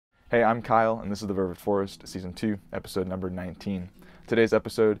Hey, I'm Kyle, and this is the Vervet Forest, Season 2, Episode number 19. Today's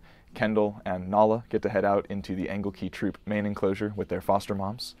episode, Kendyll and Nala get to head out into the Engeltjie troop main enclosure with their foster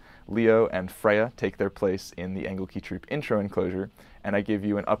moms. Leo and Freya take their place in the Engeltjie troop intro enclosure, and I give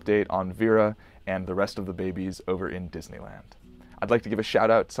you an update on Vera and the rest of the babies over in Disneyland. I'd like to give a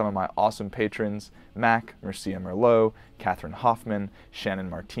shout out to some of my awesome patrons: Mac, Mercia Merlot, Catherine Hoffman, Shannon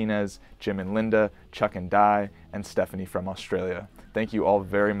Martinez, Jim and Linda, Chuck and Di, and Stephanie from Australia. Thank you all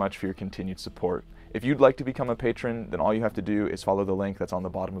very much for your continued support. If you'd like to become a patron, then all you have to do is follow the link that's on the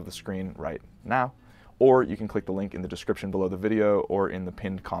bottom of the screen right now, or you can click the link in the description below the video or in the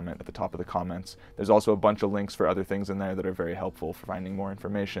pinned comment at the top of the comments. There's also a bunch of links for other things in there that are very helpful for finding more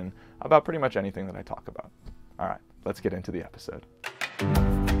information about pretty much anything that I talk about. All right, let's get into the episode.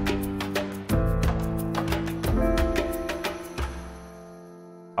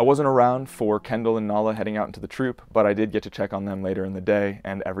 I wasn't around for Kendyll and Nala heading out into the troop, but I did get to check on them later in the day,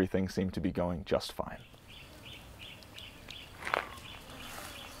 and everything seemed to be going just fine.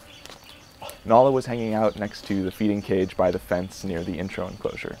 Nala was hanging out next to the feeding cage by the fence near the intro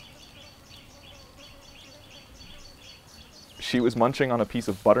enclosure. She was munching on a piece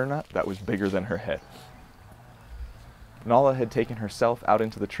of butternut that was bigger than her head. Nala had taken herself out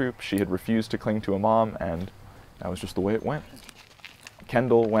into the troop. She had refused to cling to a mom, and that was just the way it went.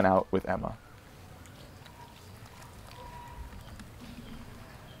 Kendyll went out with Emma.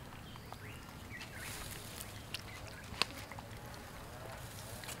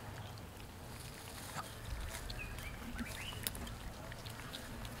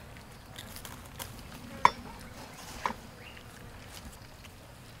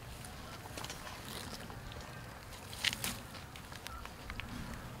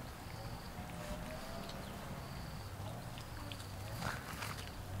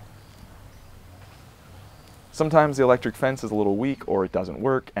 Sometimes the electric fence is a little weak or it doesn't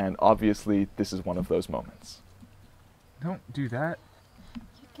work, and obviously this is one of those moments. Don't do that. You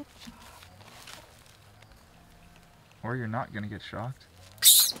get shocked. Or you're not gonna get shocked.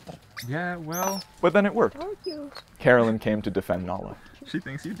 Yeah, well, But then it worked. Told you. Carolyn came to defend Nala. she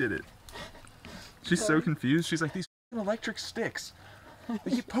thinks you did it. She's so confused. She's like, these electric sticks.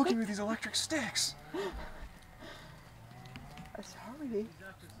 They keep poking me with these electric sticks. Sorry.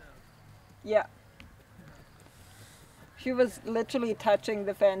 Yeah. She was literally touching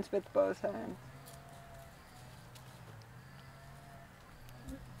the fence with both hands.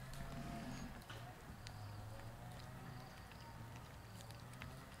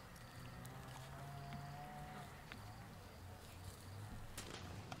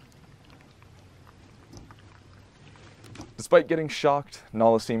 Despite getting shocked,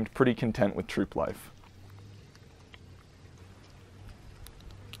 Nala seemed pretty content with troop life.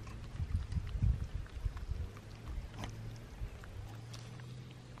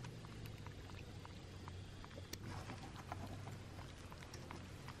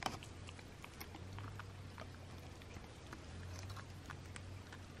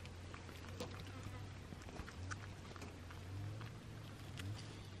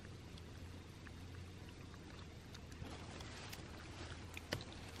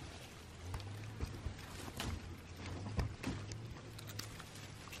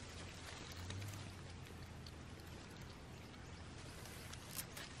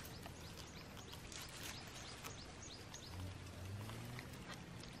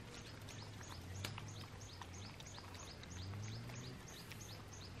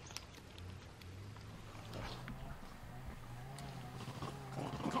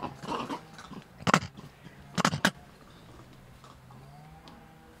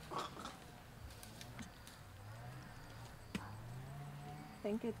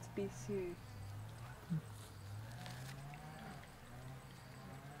 I think it's BC.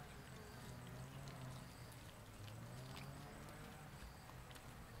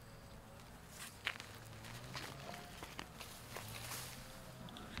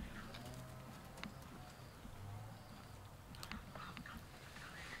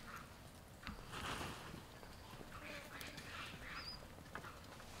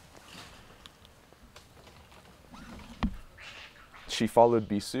 She followed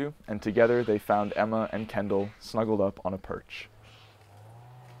Bisou, and together they found Emma and Kendyll snuggled up on a perch.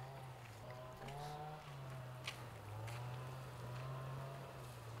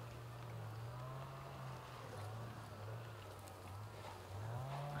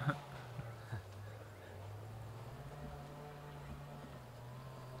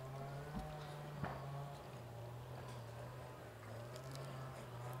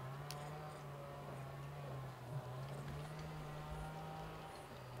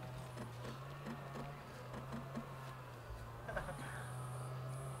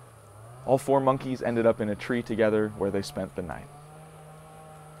 All 4 monkeys ended up in a tree together where they spent the night.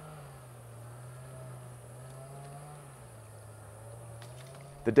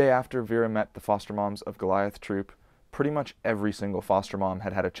 The day after Vera met the foster moms of Goliath Troop, pretty much every single foster mom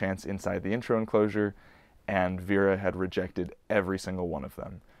had had a chance inside the intro enclosure, and Vera had rejected every single one of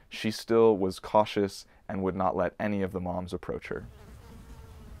them. She still was cautious and would not let any of the moms approach her.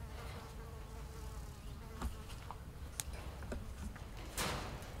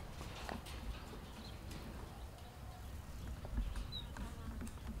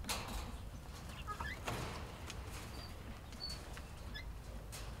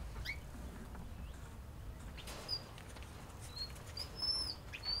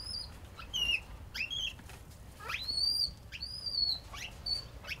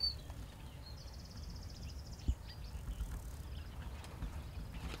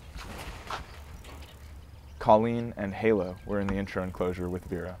 Colleen and Halo were in the intro enclosure with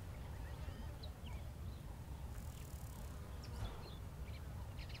Vera.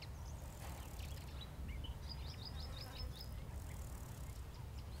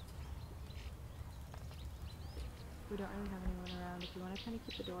 We don't really have anyone around. If you want to kind of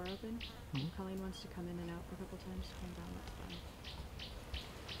keep the door open, Colleen wants to come in and out a couple times to calm down, that's fine.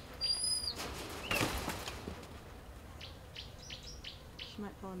 She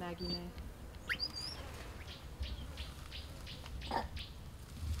might pull a Maggie May.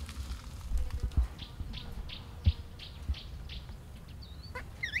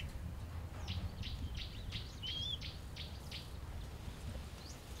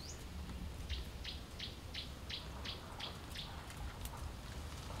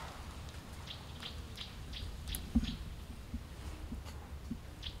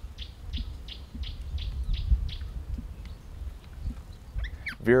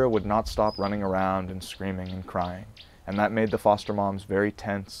 Vera would not stop running around and screaming and crying, and that made the foster moms very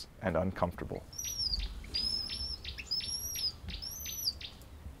tense and uncomfortable.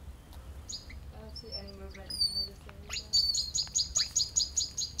 I don't see any movement inside this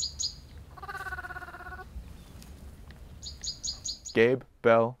area. Gabe,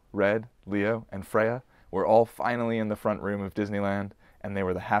 Bell, Red, Leo, and Freya were all finally in the front room of Disneyland, and they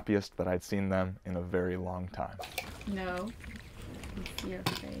were the happiest that I'd seen them in a very long time. No. It's your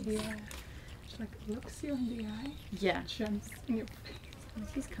face. Yeah. She like looks you in the eye. Yeah. Jumps in your face.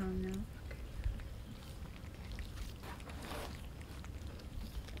 He's calm now.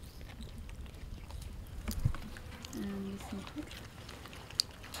 And listen quick.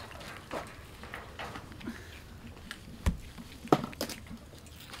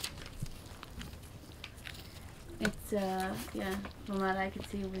 It's yeah, from what I could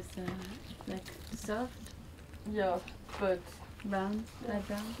see, it was like soft, Yeah, but brown, light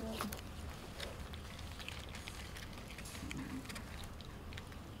brown.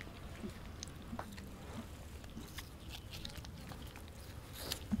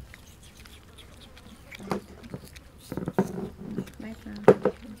 Light brown.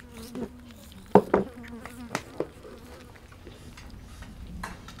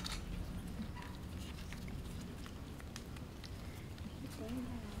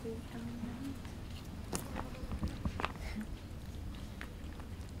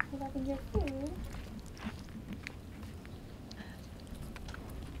 loving your food.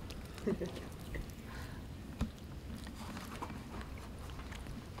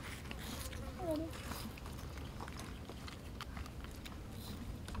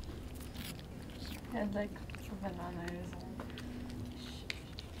 And like a banana is like.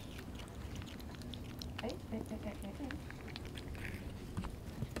 Hey, hey, hey, hey, hey, hey.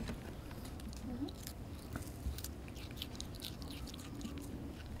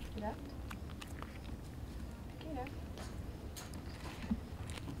 Get up. Get up.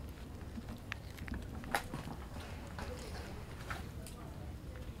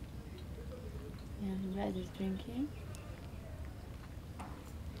 And Red is drinking.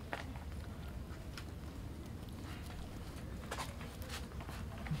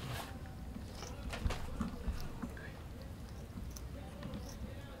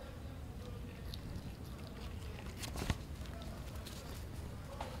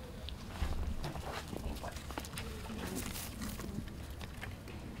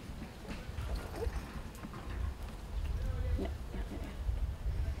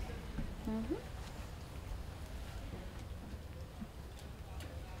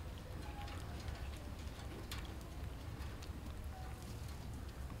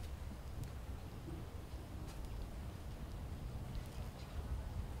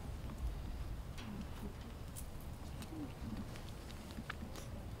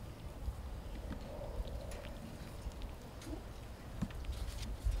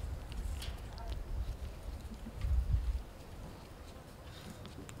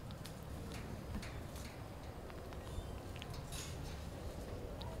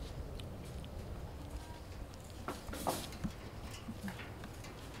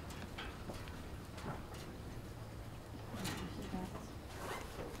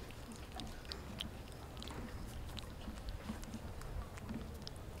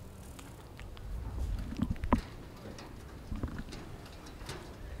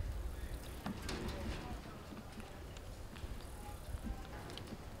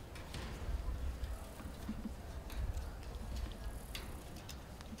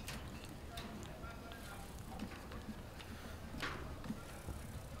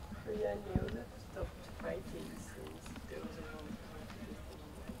 and Yoda stopped fighting since there was a long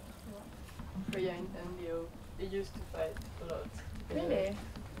Freya and Leo, they used to fight a lot. Really?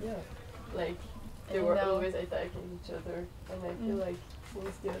 Yeah. Like, they And were now- always attacking each other, and I feel like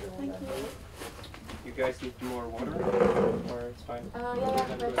since the other one got hurt. You guys need more water? Or it's fine? Yeah,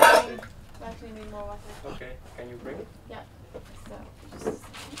 Then we go actually, to we actually need more water. Okay, can you bring it? Yeah. So, just...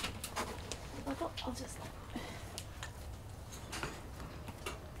 I'll just...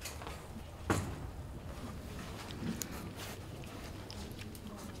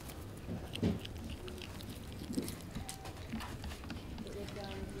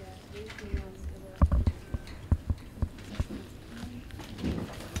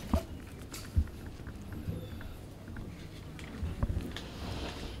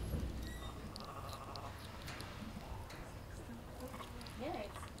 Yeah,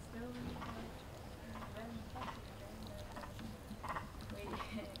 it's still very effective. We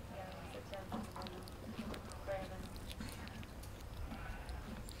such a forever.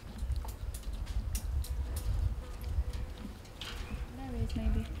 Berries,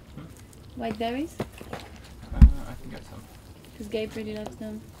 maybe. White berries? I can get some. Because Gabe really loves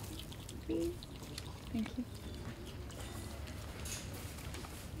them. Please. Thank you.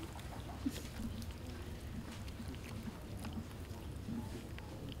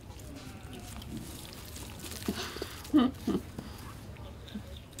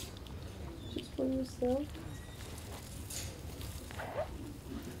 Just for yourself.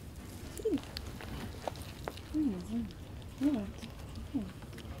 What?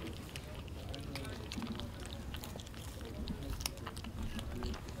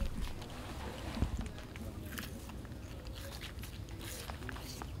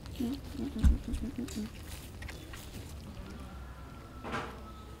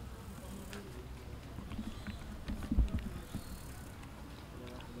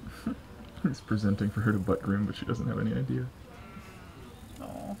 He's presenting for her to butt groom, but she doesn't have any idea.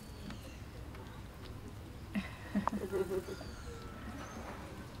 Aw.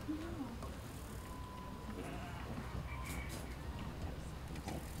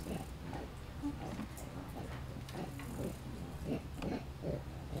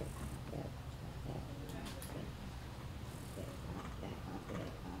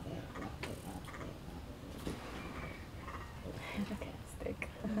 Look at the stick.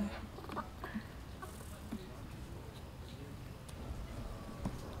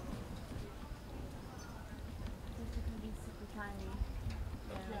 Super tiny.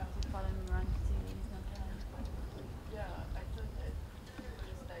 Yeah, to follow him around to see he's not there. Yeah, I thought that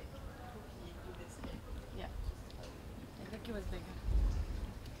he was like cookie with this egg. Yeah. I think he was bigger.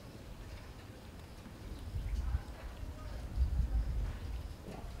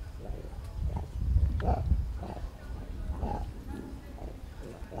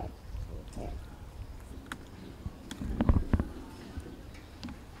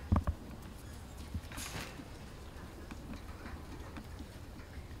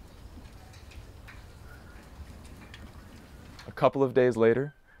 A couple of days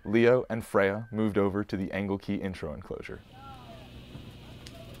later, Leo and Freya moved over to the Engeltjie intro enclosure.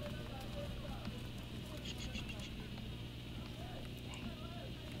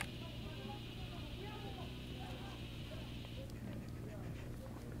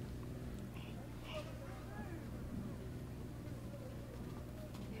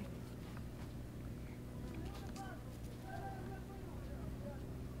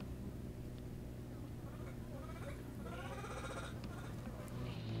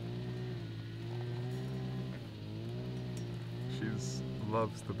 She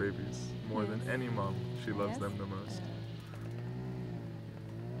loves the babies more than any mom. She loves them the most.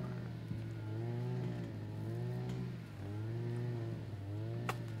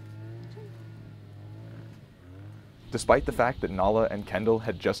 Despite the fact that Nala and Kendyll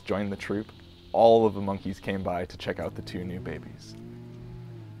had just joined the troop, all of the monkeys came by to check out the two new babies.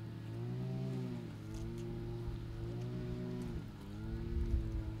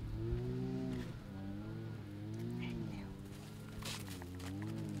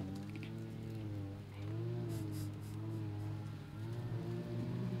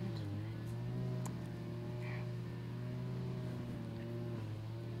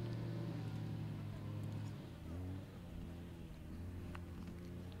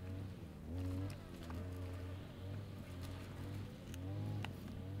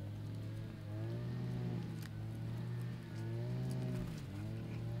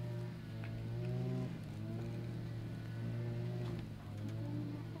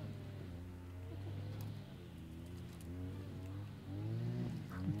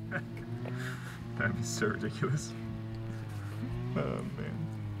 That'd be so ridiculous. Oh man.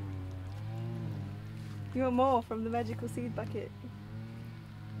 You want more from the magical seed bucket?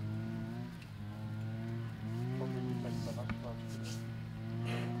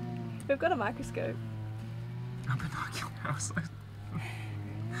 We've got a microscope. A binocular house.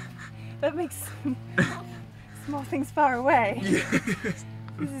 That makes small things far away. Yes.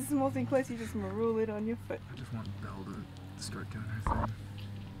 This is a small thing close, you just rule it on your foot. I just want Belle to start doing her thing.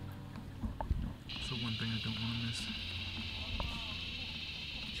 It's the one thing I don't want to miss.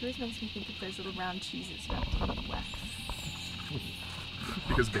 She always makes me think of those little round cheeses wrapped in wax.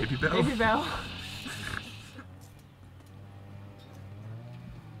 Because Baby Belle? Baby Bell.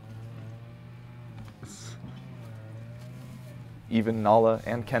 Even Nala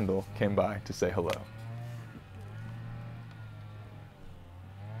and Kendyll came by to say hello.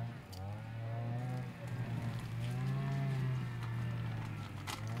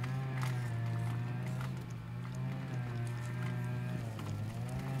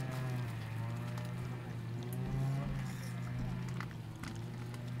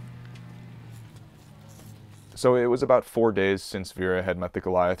 So it was about 4 days since Vera had met the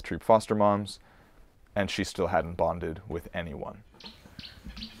Goliath troop foster moms, and she still hadn't bonded with anyone.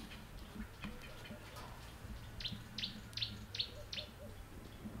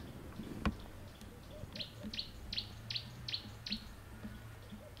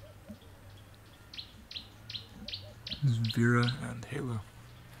 This is Vera and Halo.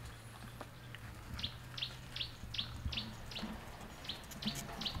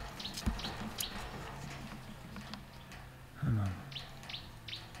 Hello.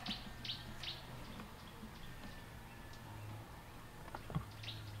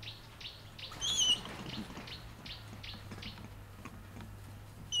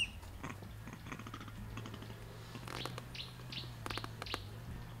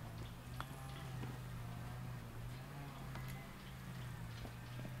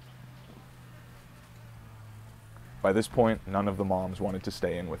 By this point, none of the moms wanted to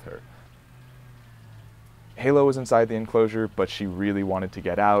stay in with her. Halo was inside the enclosure, but she really wanted to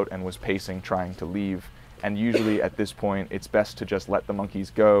get out and was pacing, trying to leave. And usually at this point, it's best to just let the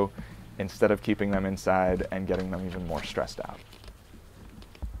monkeys go instead of keeping them inside and getting them even more stressed out.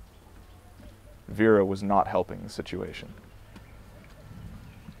 Vera was not helping the situation.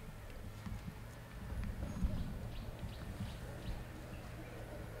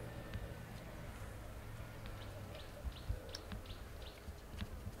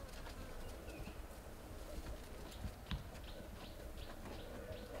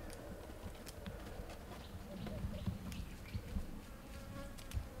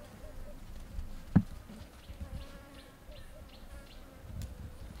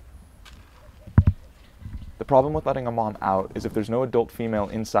 The problem with letting a mom out is if there's no adult female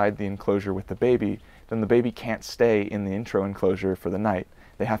inside the enclosure with the baby, then the baby can't stay in the intro enclosure for the night.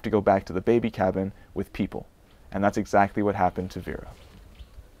 They have to go back to the baby cabin with people. And that's exactly what happened to Vera.